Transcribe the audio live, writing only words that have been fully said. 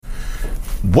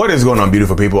What is going on,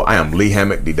 beautiful people? I am Lee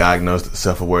Hammock, the diagnosed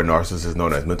self-aware narcissist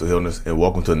known as mental illness, and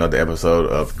welcome to another episode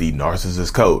of The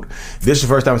Narcissist Code. If this is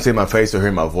your first time seeing my face or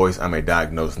hearing my voice, I'm a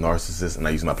diagnosed narcissist, and I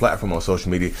use my platform on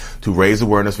social media to raise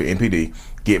awareness for NPD,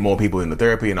 get more people into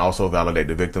therapy, and also validate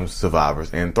the victims,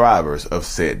 survivors, and thrivers of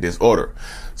said disorder.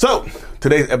 So,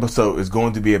 today's episode is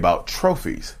going to be about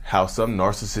trophies, how some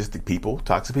narcissistic people,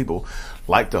 toxic people,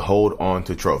 like to hold on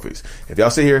to trophies. If y'all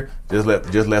see here, just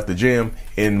left the gym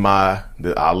in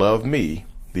the I Love Me,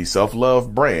 the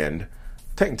self-love brand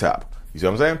tank top. You see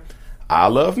what I'm saying? I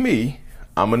love me,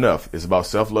 I'm enough. It's about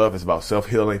self-love, it's about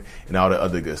self-healing, and all the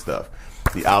other good stuff.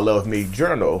 The I Love Me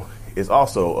journal is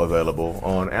also available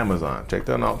on Amazon. Check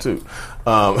that out too.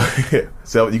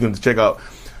 So you can check out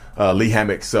Lee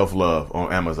Hammock Self-Love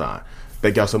on Amazon.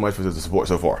 Thank y'all so much for the support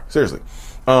so far. Seriously.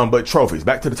 But trophies,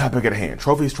 back to the topic at hand.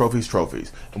 Trophies.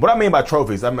 And what I mean by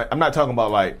trophies, I'm not talking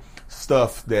about like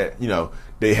stuff that,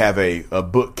 they have a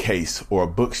bookcase or a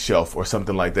bookshelf or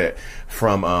something like that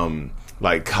from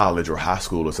like college or high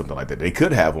school or something like that. They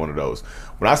could have one of those.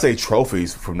 When I say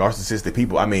trophies from narcissistic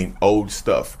people, I mean old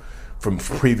stuff from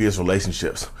previous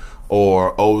relationships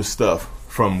or old stuff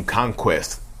from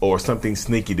conquest or something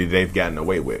sneaky that they've gotten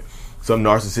away with. Some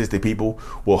narcissistic people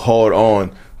will hold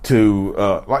on to,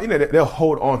 they'll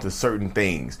hold on to certain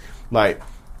things. Like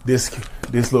this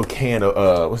little can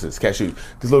of, what's this, cashew?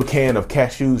 This little can of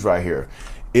cashews right here.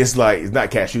 It's not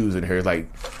cashews in here. It's like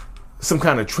some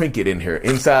kind of trinket in here.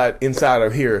 Inside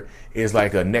of here is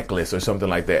like a necklace or something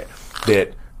like that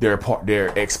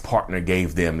their ex-partner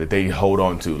gave them that they hold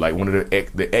on to. Like one of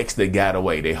the ex that got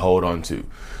away, they hold on to.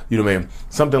 You know what I mean?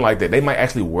 Something like that. They might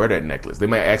actually wear that necklace. They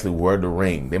might actually wear the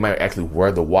ring. They might actually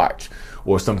wear the watch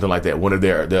or something like that. One of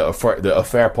the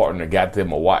affair partner got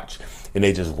them a watch and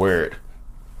they just wear it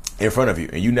in front of you,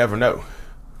 and you never know.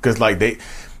 Because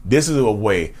this is a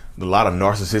way a lot of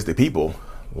narcissistic people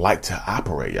like to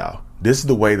operate, y'all. This is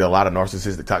the way that a lot of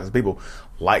narcissistic, toxic people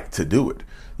like to do it.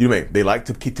 You know what I mean? They like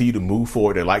to continue to move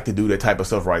forward. They like to do that type of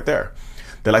stuff right there.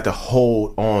 They like to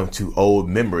hold on to old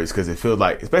memories because it feels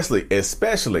like, especially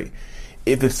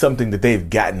if it's something that they've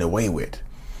gotten away with,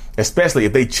 especially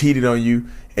if they cheated on you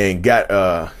and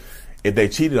gotten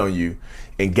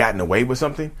away with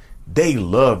something. They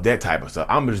love that type of stuff.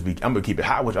 I'm gonna keep it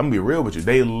hot with you. I'm gonna be real with you.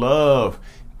 They love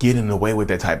getting away with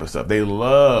that type of stuff. They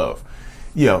love,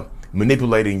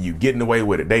 manipulating you, getting away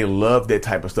with it. They love that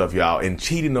type of stuff, y'all, and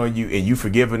cheating on you and you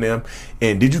forgiving them.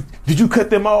 And did you cut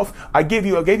them off? I gave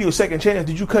you a second chance.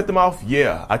 Did you cut them off?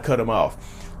 Yeah, I cut them off.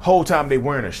 Whole time they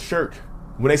wearing a shirt.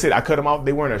 When they said I cut them off,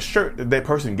 they wearing a shirt that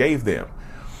person gave them.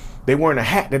 They wearing a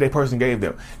hat that person gave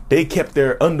them. They kept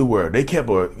their underwear. They kept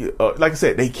like I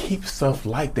said, they keep stuff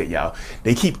like that, y'all.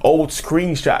 They keep old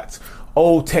screenshots,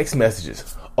 old text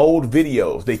messages, old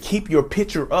videos. They keep your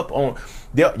picture up on.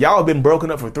 Y'all have been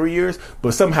broken up for 3 years,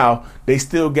 but somehow they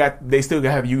still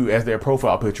have you as their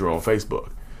profile picture on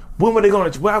Facebook. When were they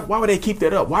going to? Why would they keep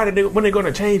that up? When are they going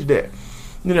to change that?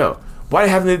 Why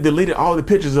haven't they deleted all the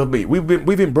pictures of me? We've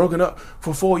been broken up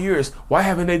for 4 years. Why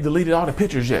haven't they deleted all the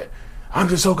pictures yet? I'm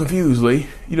just so confused, Lee.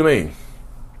 You know what I mean?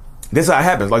 This is how it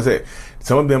happens. Like I said,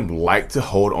 some of them like to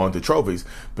hold on to trophies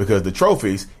because the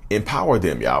trophies empower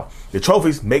them, y'all. The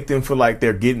trophies make them feel like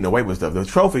they're getting away with stuff. The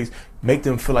trophies make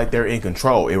them feel like they're in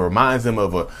control. It reminds them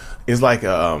of it's like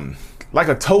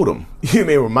a totem. You know what I mean?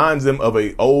 It reminds them of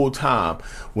an old time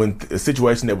when a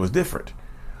situation that was different,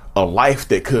 a life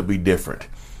that could be different.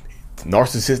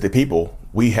 Narcissistic people,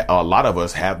 a lot of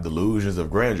us have delusions of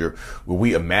grandeur where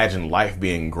we imagine life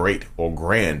being great or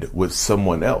grand with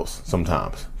someone else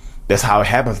sometimes. That's how it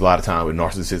happens a lot of times with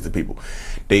narcissistic people.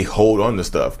 They hold on to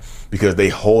stuff because they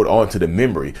hold on to the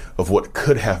memory of what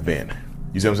could have been.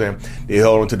 You see what I'm saying? They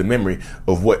hold on to the memory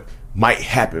of what might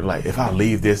happen. Like if I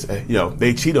leave this,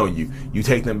 they cheat on you. You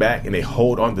take them back and they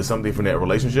hold on to something from that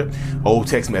relationship. Old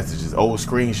text messages, old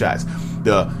screenshots.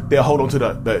 They'll hold on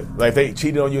to like if they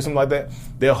cheated on you or something like that,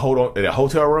 they'll hold on in a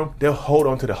hotel room. They'll hold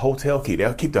on to the hotel key.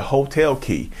 They'll keep the hotel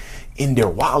key in their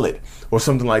wallet or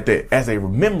something like that as a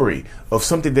memory of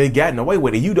something they gotten away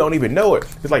with and you don't even know it.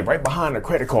 It's like right behind a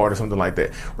credit card or something like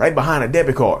that, right behind a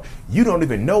debit card. You don't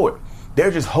even know it.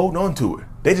 They're just holding on to it.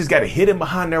 They just got it hidden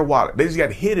behind their wallet. They just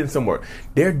got it hidden somewhere.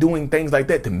 They're doing things like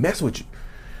that to mess with you.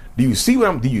 Do you see what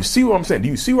I'm saying? Do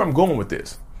you see where I'm going with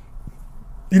this?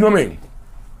 You know what I mean?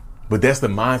 But that's the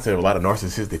mindset of a lot of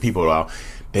narcissistic people.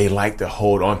 They like to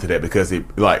hold on to that because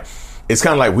it's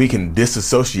kind of like we can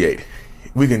disassociate.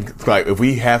 We can, like, if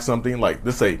we have something like,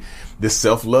 let's say this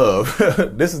self-love,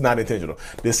 this is not intentional.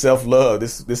 This self-love,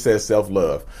 this says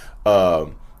self-love.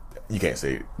 You can't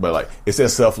see it, but like it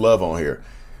says self-love on here.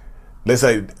 Let's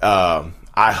say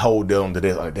I hold on to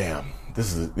this. Like, damn,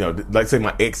 this is, like say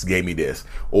my ex gave me this,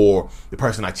 or the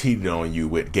person I cheated on you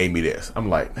with gave me this. I'm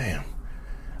like, man,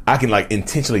 I can like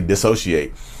intentionally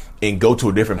dissociate and go to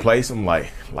a different place. I'm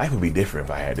like, life would be different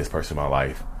if I had this person in my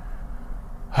life.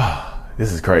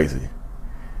 This is crazy.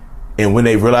 And when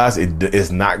they realize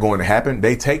it's not going to happen,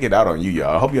 they take it out on you,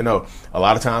 y'all. I hope you know a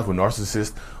lot of times when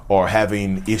narcissists are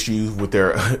having issues with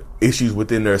their issues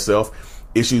within their self,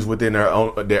 issues within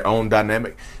their own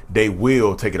dynamic, they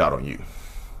will take it out on you.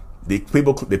 The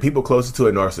people closest to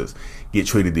a narcissist get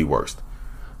treated the worst.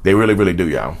 They really, really do,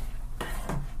 y'all.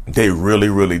 They really,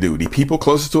 really do. The people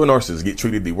closest to a narcissist get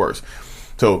treated the worst.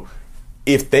 So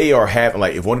if they are having,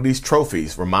 like, if one of these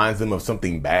trophies reminds them of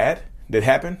something bad that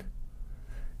happened,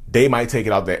 they might take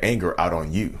it out, their anger out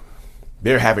on you.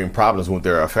 They're having problems with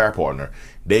their affair partner.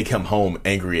 They come home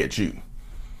angry at you.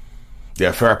 Their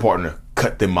affair partner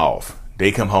cut them off.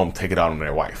 They come home, take it out on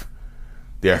their wife.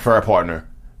 Their affair partner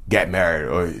got married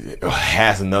or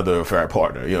has another affair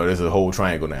partner. There's a whole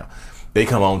triangle now. They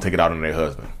come home, take it out on their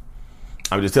husband.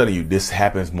 I'm just telling you, this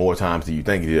happens more times than you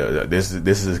think. This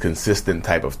is a consistent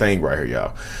type of thing right here,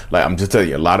 y'all. Like, I'm just telling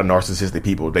you, a lot of narcissistic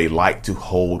people, they like to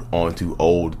hold on to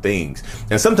old things.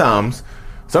 And sometimes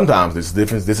this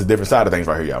is a different side of things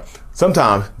right here, y'all.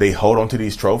 Sometimes they hold on to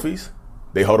these trophies.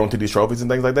 They hold on to these trophies and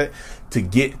things like that to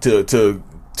get to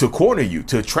corner you,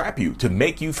 to trap you, to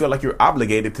make you feel like you're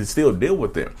obligated to still deal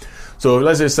with them. So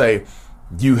let's just say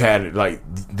you had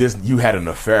an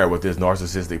affair with this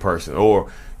narcissistic person, or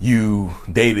you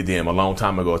dated them a long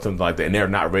time ago or something like that, and they're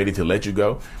not ready to let you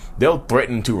go. They'll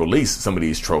threaten to release some of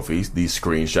these trophies, these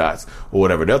screenshots or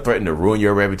whatever. They'll threaten to ruin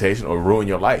your reputation or ruin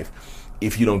your life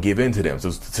if you don't give in to them.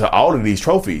 So all of these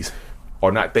trophies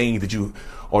are not things that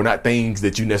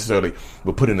you necessarily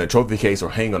would put in a trophy case or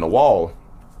hang on the wall.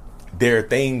 They're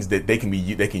things that they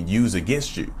can use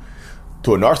against you.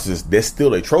 To a narcissist, that's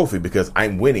still a trophy because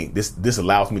I'm winning. This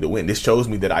allows me to win. This shows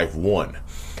me that I've won.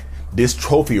 This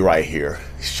trophy right here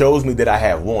shows me that I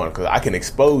have won because I can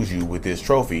expose you with this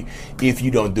trophy if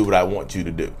you don't do what I want you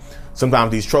to do.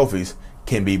 Sometimes these trophies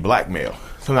can be blackmail.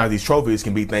 Sometimes these trophies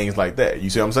can be things like that. You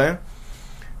see what I'm saying?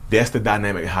 That's the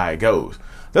dynamic how it goes.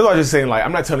 That's why I'm just saying, like,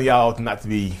 I'm not telling y'all not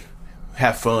to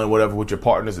have fun, whatever, with your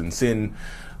partners and send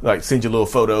your little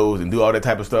photos and do all that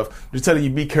type of stuff. I'm just telling you,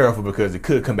 be careful because it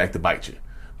could come back to bite you.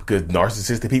 Because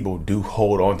narcissistic people do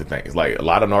hold on to things. Like, a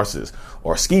lot of narcissists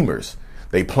are schemers.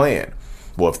 They plan.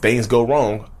 Well, if things go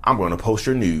wrong, I'm going to post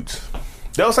your nudes.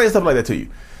 They'll say stuff like that to you.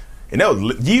 And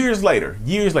years later,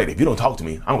 if you don't talk to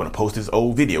me, I'm going to post this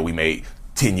old video we made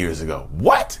 10 years ago.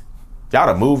 What? Y'all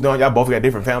done moved on. Y'all both got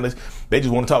different families. They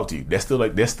just want to talk to you. That's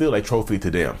still a trophy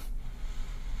to them.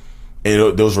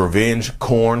 And those revenge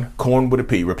corn with a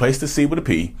P, replace the C with a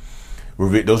P.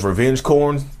 Those revenge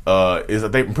corns I'm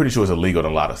pretty sure it's illegal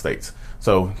in a lot of states.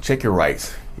 So check your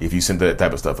rights if you send that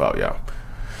type of stuff out, y'all.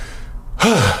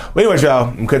 But anyways, y'all,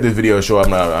 I'm gonna cut this video short.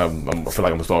 I feel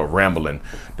like I'm gonna start rambling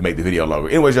to make the video longer.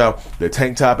 Anyways, y'all, the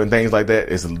tank top and things like that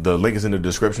the link is in the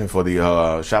description for the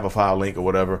Shopify link or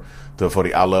whatever for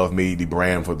the I Love Me, the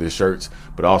brand for the shirts,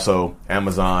 but also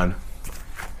Amazon.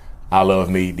 I Love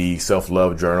Me, the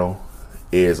self-love journal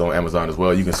is on Amazon as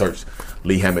well. You can search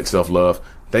Lee Hammett Self-Love.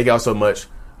 Thank y'all so much.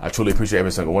 I truly appreciate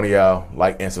every single one of y'all.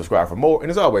 Like and subscribe for more.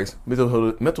 And as always,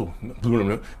 mental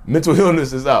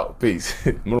illness is out. Peace.